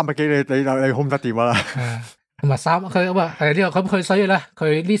你好唔得掂啊啦。咁佢所以咧，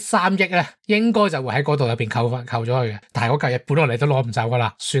佢呢3億咧，應該就會喺嗰度入邊扣咗去嘅。但係嗰嚿嘢本來你都攞唔走噶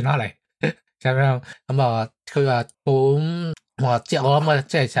啦，算啦嚟就咁樣。咁啊，佢話即係我諗啊，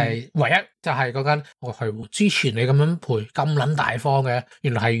即係唯一就係嗰間係之前你咁樣賠咁撚大方嘅，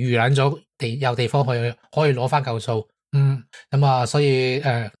原來係預撚咗有地方可以攞翻嚿數。咁啊，所以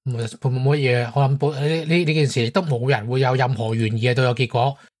冇乜嘢，我諗呢件事都冇人會有任何懸疑嘅都有結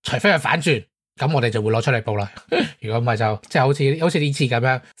果，除非係反轉。咁我哋就會攞出嚟報啦。如果唔係就即係好似呢次咁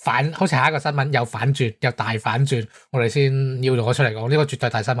樣好似下一個新聞有反轉，有大反轉，我哋先要攞出嚟講。呢個絕對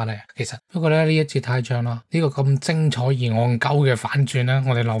大新聞嚟。其實不過咧呢一節太長啦，呢個咁精彩而戇鳩嘅反轉咧，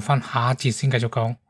我哋留翻下一節先繼續講。